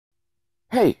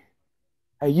Hey,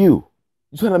 hey, you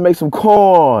trying to make some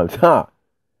coins, huh?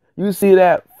 You see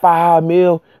that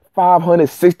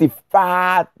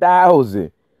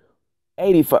 5,565,000.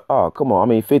 85. Oh, come on. I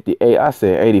mean, 58. I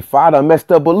said 85. I messed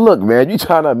up. But look, man, you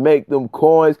trying to make them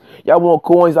coins. Y'all want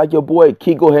coins like your boy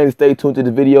Key? Go ahead and stay tuned to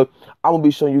the video. I'm going to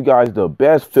be showing you guys the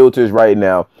best filters right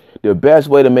now. The best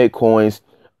way to make coins.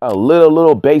 A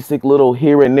little basic little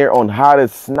here and there on how to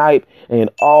snipe and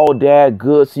all that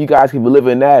good. So you guys can be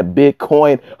living that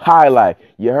Bitcoin highlight.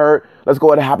 You heard? Let's go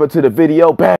ahead and hop into the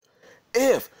video. Bam.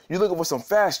 If you're looking for some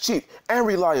fast, cheap, and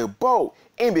reliable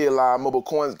NBA Live mobile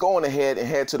coins, go on ahead and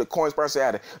head to the coin sponsor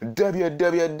at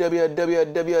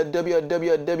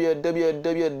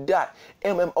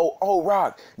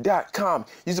www.mmorock.com.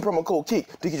 Use the promo code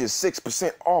KEEK to get you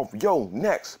 6% off your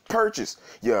next purchase.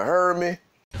 You heard me?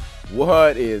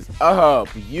 What is up,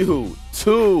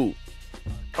 YouTube?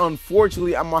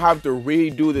 Unfortunately, I'm gonna have to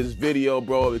redo this video,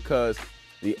 bro, because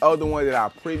the other one that I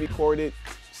pre-recorded,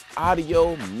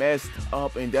 audio messed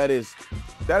up, and that is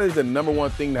the number one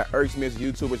thing that irks me as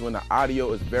YouTubers, when the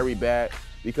audio is very bad,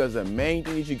 because the main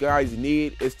thing that you guys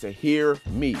need is to hear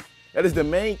me. That is the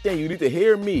main thing. You need to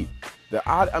hear me.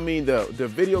 The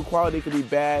video quality could be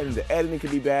bad and the editing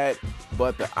could be bad,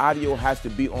 but the audio has to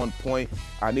be on point.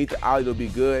 I need the audio to be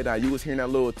good. Now, you was hearing that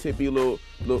little tippy, the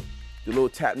little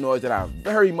tap noise that I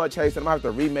very much hate. So I'm gonna have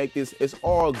to remake this. It's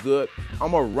all good.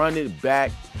 I'm gonna run it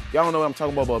back. Y'all don't know what I'm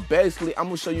talking about, but basically, I'm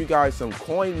gonna show you guys some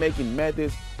coin making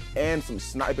methods and some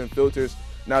sniping filters.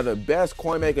 Now, the best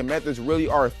coin making methods really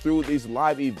are through these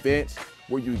live events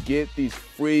where you get these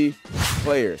free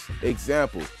players.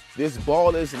 Example, this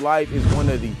Ball is Life is one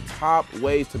of the top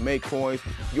ways to make coins.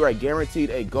 You are guaranteed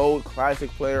a gold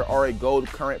classic player or a gold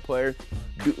current player,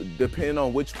 depending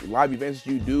on which live events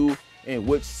you do and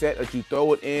which set that you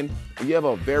throw it in. You have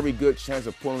a very good chance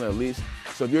of pulling at least.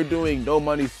 So if you're doing no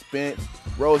money spent,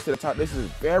 rose to the top, this is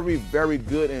very, very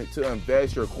good to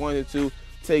invest your coins into.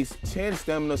 Takes 10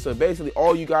 stamina, so basically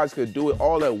all you guys could do it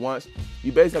all at once.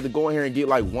 You basically have to go in here and get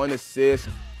like 1 assist,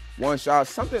 1 shot,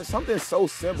 something so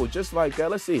simple, just like that.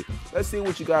 Let's see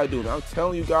what you gotta do, man. I'm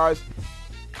telling you guys,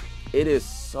 it is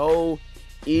so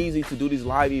easy to do these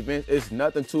live events. It's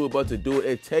nothing to it but to do it.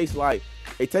 It takes like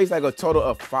a total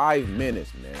of 5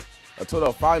 minutes, man. A total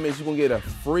of 5 minutes, you're gonna get a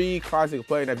free classic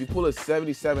player. Now, if you pull a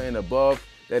 77 and above,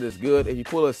 that is good. If you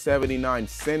pull a 79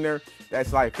 center,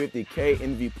 that's like 50K.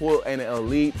 And if you pull an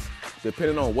elite,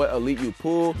 depending on what elite you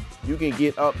pull, you can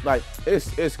get up like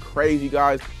it's crazy,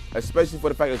 guys. Especially for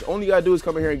the fact that all you gotta do is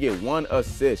come in here and get 1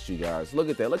 assist, you guys. Look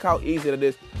at that. Look how easy it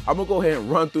is. I'm gonna go ahead and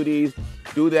run through these,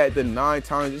 do that the 9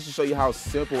 times just to show you how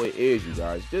simple it is, you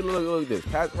guys. Just look at this.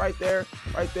 Pass right there,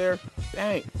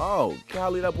 bang. Oh,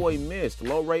 golly, that boy missed.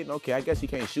 Low rating. Okay, I guess he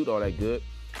can't shoot all that good.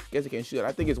 Guess he can't shoot.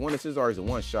 I think it's 1 assist or is it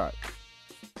 1 shot.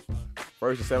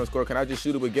 First and 7 score. Can I just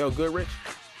shoot it with Gail Goodrich?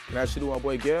 Can I shoot it with my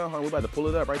boy Gail? Huh, we about to pull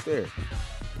it up right there.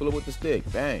 Pull it with the stick.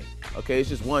 Bang. Okay, it's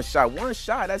just 1 shot. 1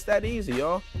 shot. That's that easy,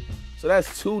 y'all. So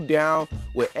that's 2 down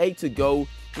with 8 to go.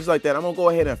 Just like that. I'm going to go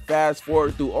ahead and fast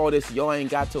forward through all this. Y'all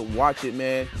ain't got to watch it,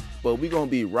 man. But we're going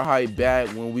to be right back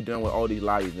when we're done with all these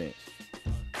live events.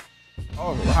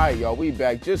 All right, y'all, we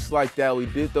back just like that. We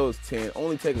did those 10.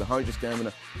 Only take 100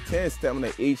 stamina, 10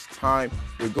 stamina each time.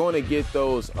 You're going to get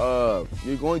those, what I'm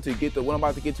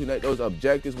about to get to, those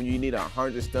objectives when you need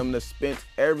 100 stamina spent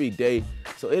every day.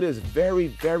 So it is very,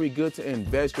 very good to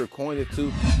invest your coins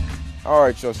into. All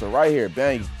right, y'all, so right here,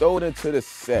 bang, you throw it into the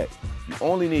set. You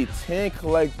only need 10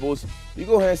 collectibles. You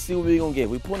go ahead and see what we're going to get.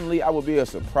 We put in the lead, I will be a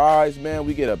surprise, man.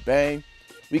 We get a bang.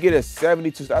 We get a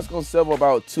 72, so that's gonna sell for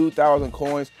about 2,000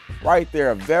 coins. Right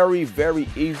there, a very, very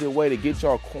easy way to get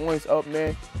y'all coins up,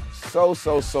 man. So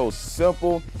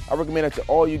simple. I recommend that to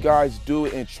all you guys do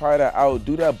it and try that out.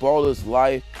 Do that Baller's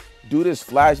Life. Do this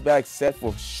flashback set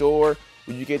for sure.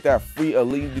 When you get that free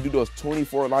elite, you do those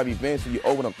 24 live events. So you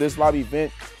open up this live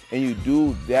event and you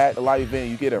do that live event,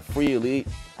 you get a free elite.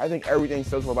 I think everything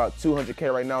sells for about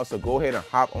 200K right now, so go ahead and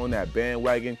hop on that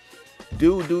bandwagon.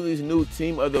 Do these new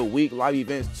Team of the Week live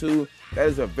events too. That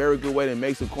is a very good way to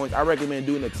make some coins. I recommend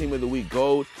doing the Team of the Week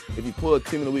Gold. If you pull a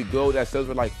Team of the Week Gold, that sells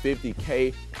for like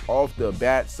 50K off the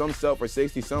bat. Some sell for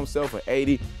 60, some sell for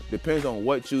 80. Depends on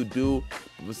what you do.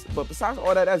 But besides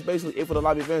all that, that's basically it for the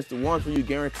live events. The ones where you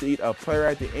guaranteed a player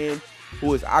at the end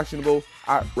who is actionable,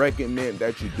 I recommend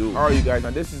that you do. All right, you guys,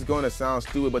 now this is going to sound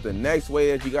stupid, but the next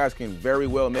way that you guys can very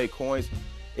well make coins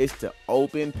is to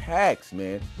open packs,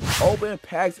 man. Open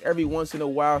packs every once in a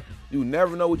while. You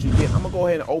never know what you get. I'm gonna go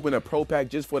ahead and open a pro pack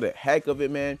just for the heck of it,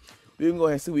 man. We can go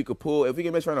ahead and see what we could pull. If we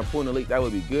can make sure to pull in the league, that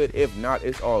would be good. If not,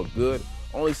 it's all good.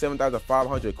 Only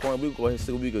 7,500 coins. We can go ahead and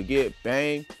see what we could get.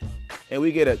 Bang. and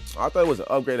we get I thought it was an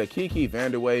upgrade, a Kiki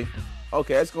Vanderway.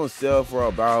 Okay, that's gonna sell for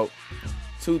about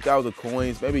 2,000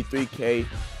 coins, maybe 3K,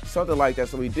 something like that.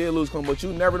 So we did lose coin, but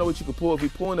you never know what you can pull. If you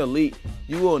pull an elite,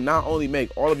 you will not only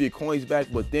make all of your coins back,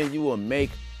 but then you will make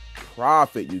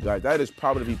profit, you guys. That is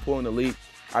profit if you pull an elite.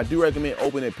 I do recommend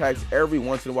opening packs every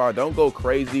once in a while. Don't go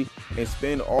crazy and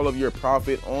spend all of your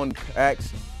profit on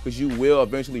packs, because you will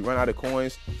eventually run out of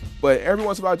coins. But every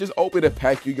once in a while, just open a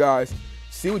pack, you guys.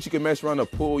 See what you can mess around the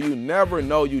pool. You never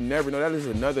know. You never know. That is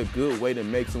another good way to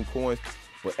make some coins.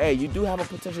 But hey, you do have a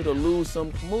potential to lose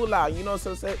some moolah. You know what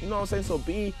I'm saying? You know what I'm saying? So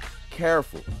be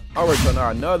careful. All right, so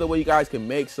now another way you guys can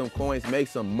make some coins, make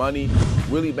some money,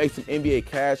 really make some NBA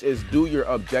cash is do your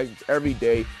objectives every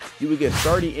day. You will get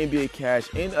 30 NBA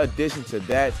cash. In addition to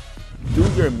that, do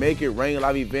your Make It Rain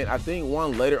live event. I think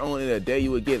one later on in the day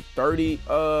you would get 30,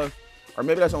 or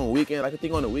maybe that's on the weekend. Like I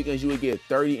think on the weekends you would get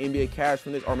 30 NBA cash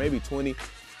from this, or maybe 20,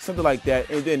 something like that.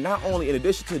 And then not only, in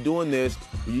addition to doing this,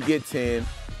 you get 10.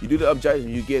 You do the objective,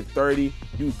 you get 30.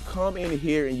 You come in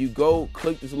here and you go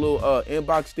click this little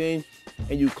inbox thing,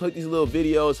 and you click these little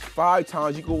videos 5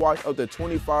 times. You can watch up to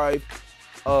 25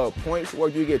 points, or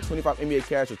you get 25 NBA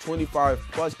cash, or 25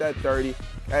 plus that 30.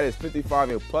 That is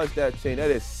 55, and plus that 10. That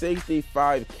is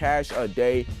 65 cash a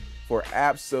day for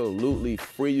absolutely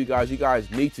free, you guys. You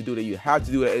guys need to do that. You have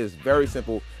to do that. It is very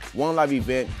simple. One live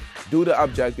event. Do the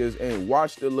objectives and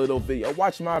watch the little video.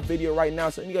 Watch my video right now.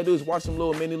 So all you gotta do is watch some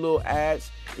little ads,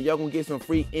 and y'all gonna get some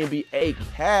free NBA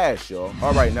cash, y'all.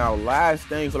 All right, now last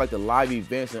thing for like the live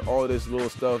events and all this little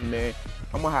stuff, man.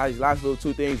 I'm gonna have these last little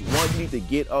 2 things. One, you need to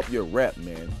get up your rep,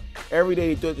 man. Every day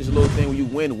you do this little thing where you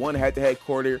win 1 head-to-head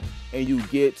quarter and you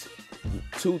get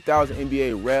 2,000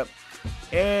 NBA rep,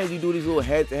 and you do these little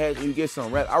head-to-heads and you get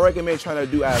some rep. I recommend trying to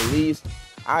do at least,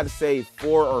 I'd say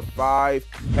 4 or 5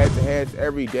 head-to-heads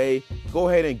every day. Go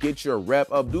ahead and get your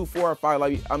rep up. Do 4 or 5,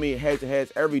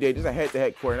 head-to-heads every day. Just a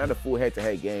head-to-head quarter, not a full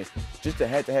head-to-head game. Just a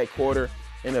head-to-head quarter.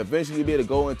 And eventually you'll be able to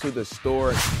go into the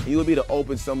store and you'll be able to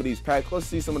open some of these packs. Let's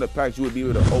see some of the packs you would be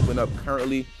able to open up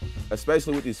currently,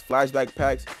 especially with these flashback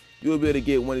packs. You will be able to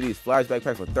get one of these flashback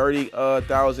packs for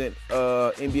 30,000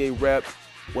 NBA rep.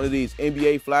 One of these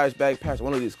NBA flashback packs,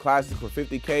 one of these classics for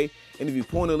 50K. And if you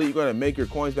pull an elite, you're gonna make your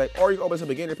coins back, or you can open some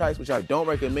beginner packs, which I don't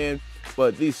recommend.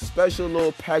 But these special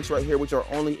little packs right here, which are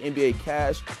only NBA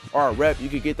cash or a rep, you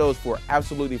can get those for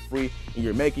absolutely free, and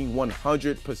you're making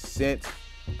 100%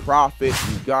 profit,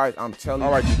 you guys. I'm telling you.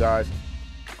 All right, you guys,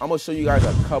 I'm gonna show you guys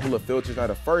a couple of filters. Now,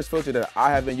 the first filter that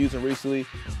I have been using recently,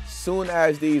 soon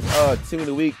as these Team of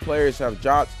the Week players have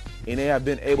dropped and they have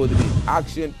been able to be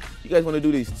auctioned, you guys want to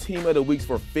do these Team of the Weeks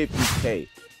for 50K.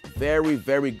 Very,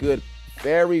 very good.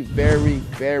 Very, very,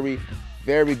 very,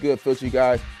 very good filter, you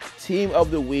guys. Team of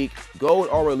the Week, gold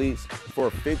or elites for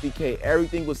 50K.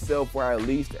 Everything will sell for at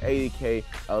least 80K.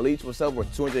 Elites will sell for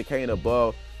 200K and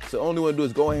above. So all you want to do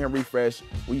is go ahead and refresh.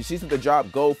 When you see something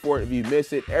drop, go for it. If you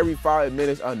miss it, every 5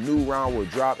 minutes a new round will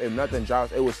drop. If nothing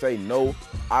drops, it will say no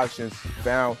options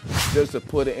found, just to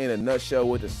put it in a nutshell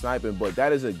with the sniping. But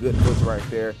that is a good filter right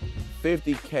there.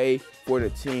 50K for the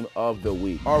Team of the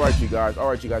Week. All right, you guys. All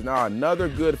right, you guys. Now, another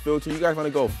good filter. You guys want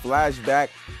to go flashback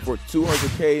for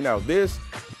 200K. Now, this,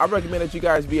 I recommend that you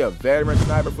guys be a veteran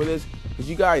sniper for this, because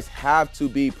you guys have to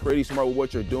be pretty smart with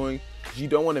what you're doing. You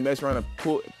don't want to mess around and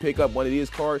pick up one of these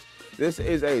cards. This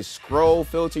is a scroll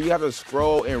filter. You have to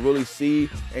scroll and really see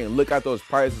and look at those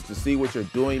prices to see what you're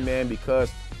doing, man,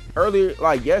 because earlier,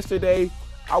 like yesterday,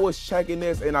 I was checking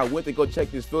this and I went to go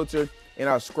check this filter, and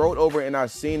I scrolled over and I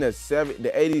seen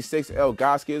the 86 El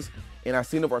Gaskins, and I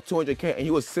seen him for 200K, and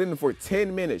he was sitting for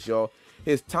 10 minutes, y'all.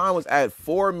 His time was at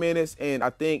 4 minutes, and I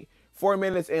think 4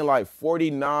 minutes and like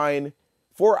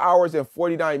 4 hours and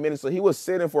 49 minutes. So he was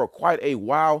sitting for quite a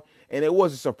while, and it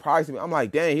was a surprise to me. I'm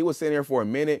like, dang, he was sitting here for a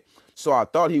minute. So I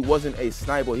thought he wasn't a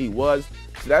sniper. He was.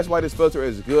 So that's why this filter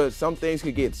is good. Some things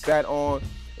could get sat on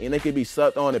and they could be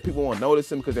slept on, and people won't notice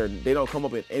them because they don't come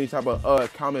up in any type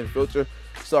of common filter.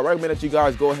 So I recommend that you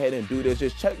guys go ahead and do this.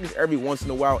 Just check this every once in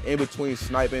a while in between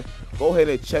sniping. Go ahead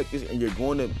and check this, and you're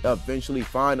going to eventually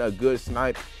find a good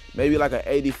snipe. Maybe like an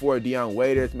 84 Dion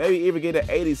Waiters, maybe even get an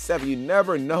 87. You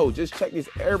never know. Just check this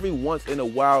every once in a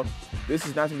while. This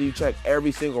is not something you check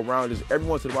every single round. Just every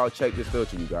once in a while, check this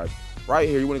filter, you guys. Right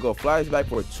here, you want to go flashback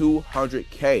for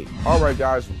 200K. All right,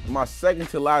 guys, my second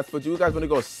to last filter. You guys want to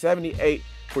go 78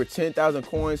 for 10,000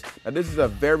 coins. Now, this is a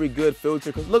very good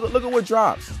filter because look at what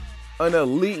drops. An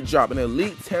elite drop, an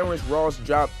elite Terrence Ross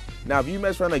drop. Now, if you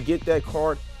mess around and get that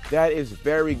card, that is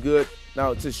very good.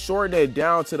 Now, to shorten it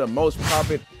down to the most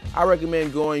profit, I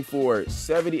recommend going for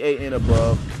 78 and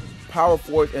above. Power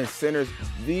forwards and centers,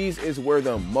 these is where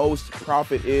the most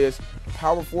profit is.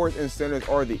 power forwards and centers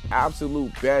are the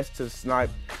absolute best to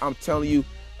snipe. I'm telling you,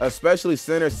 especially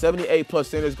centers. 78 plus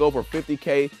centers go for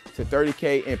 50K to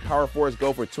 30K, and power forwards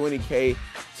go for 20K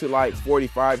to like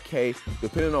 45K,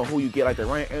 depending on who you get. Like the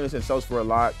Ryan Anderson sells for a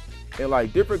lot, and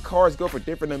like different cards go for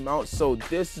different amounts. So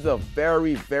this is a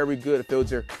very, very good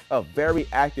filter, a very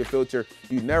active filter.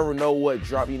 You never know what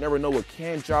drop, you never know what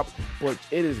can drop, but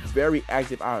it is very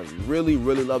active. I really,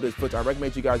 really love this filter. I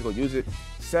recommend you guys go use it.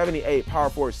 78 power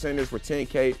forward centers for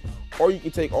 10K, or you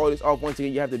can take all this off. Once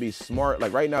again, you have to be smart.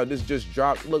 Like right now, this just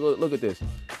dropped. Look at this.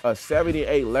 A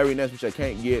 78 Larry Nance, which I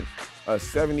can't get. A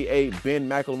 78 Ben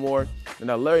McLemore. And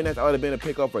now Larry Nance, I would have been a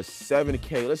pickup for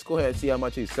 7K. Let's go ahead and see how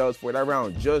much he sells for. That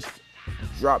round just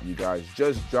dropped, you guys.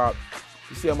 Just dropped.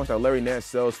 You see how much that Larry Nance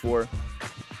sells for.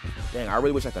 Dang, I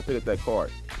really wish I could pick up that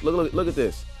card. Look at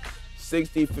this.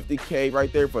 60, 50K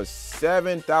right there for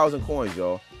 7,000 coins,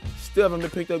 y'all. Still haven't been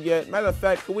picked up yet. Matter of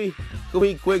fact, could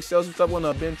we quick sell some stuff on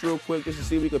the bench real quick just to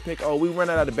see if we could pick? Oh, we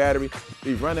running out of battery.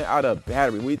 We running out of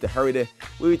battery. We need to hurry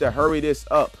this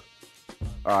up.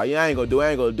 Yeah, I ain't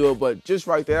gonna do it, but just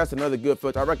right there, that's another good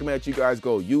filter. I recommend that you guys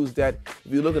go use that.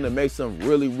 If you're looking to make some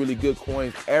really, really good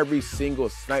coins, every single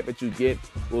snipe that you get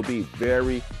will be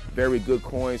very, very good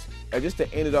coins. And just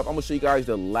to end it up, I'm gonna show you guys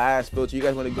the last filter. You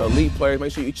guys want to go elite players,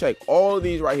 make sure you check all of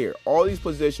these right here, all these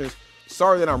positions.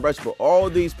 Sorry that I'm rushing, but all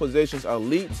these positions,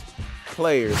 elite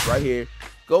players right here,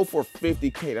 go for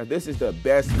 50K. Now this is the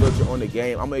best filter on the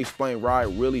game. I'm gonna explain why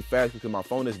really fast because my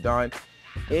phone is dying.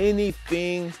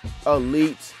 Anything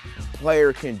elite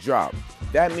player can drop.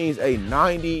 That means a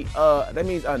 90. That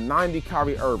means a 90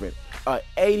 Kyrie Irving, an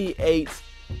 88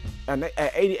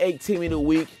 team of the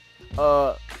week.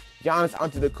 Giannis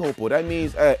Antetokounmpo. That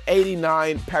means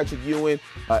 89 Patrick Ewing,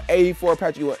 84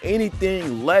 Patrick Ewing.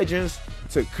 Anything legends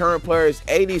to current players,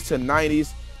 80s to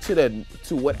 90s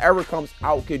to whatever comes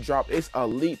out can drop. It's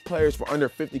elite players for under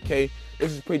 50K.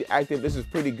 This is pretty active. This is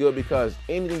pretty good because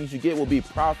anything you get will be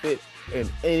profit, and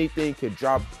anything could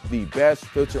drop. The best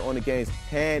filter on the game,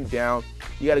 hand down.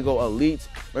 You got to go elite.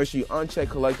 Make sure you uncheck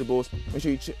collectibles. Make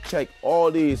sure you check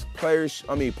all these players.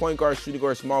 Point guard, shooting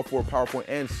guard, small forward, power forward,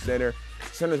 and center.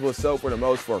 Centers will sell for the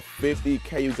most for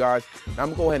 50K, you guys. Now I'm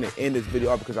gonna go ahead and end this video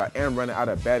off because I am running out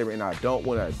of battery and I don't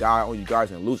want to die on you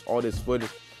guys and lose all this footage.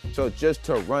 So just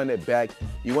to run it back,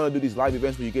 you want to do these live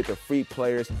events where you get the free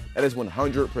players. That is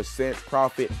 100%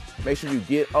 profit. Make sure you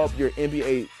get up your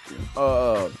NBA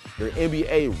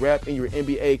rep and your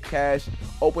NBA cash.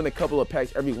 Open a couple of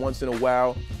packs every once in a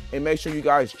while, and make sure you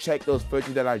guys check those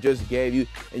filters that I just gave you,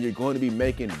 and you're going to be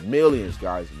making millions,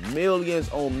 guys. Millions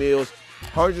on mills.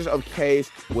 Hundreds of Ks,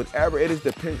 whatever it is,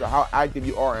 depends on how active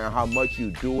you are and how much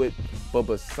you do it. But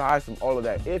besides from all of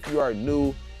that, if you are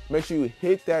new, make sure you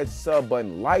hit that sub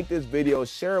button, like this video,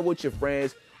 share it with your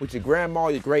friends, with your grandma,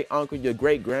 your great uncle, your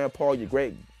great grandpa, your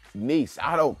great niece.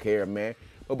 I don't care, man.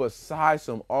 But besides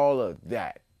from all of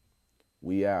that,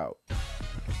 we out.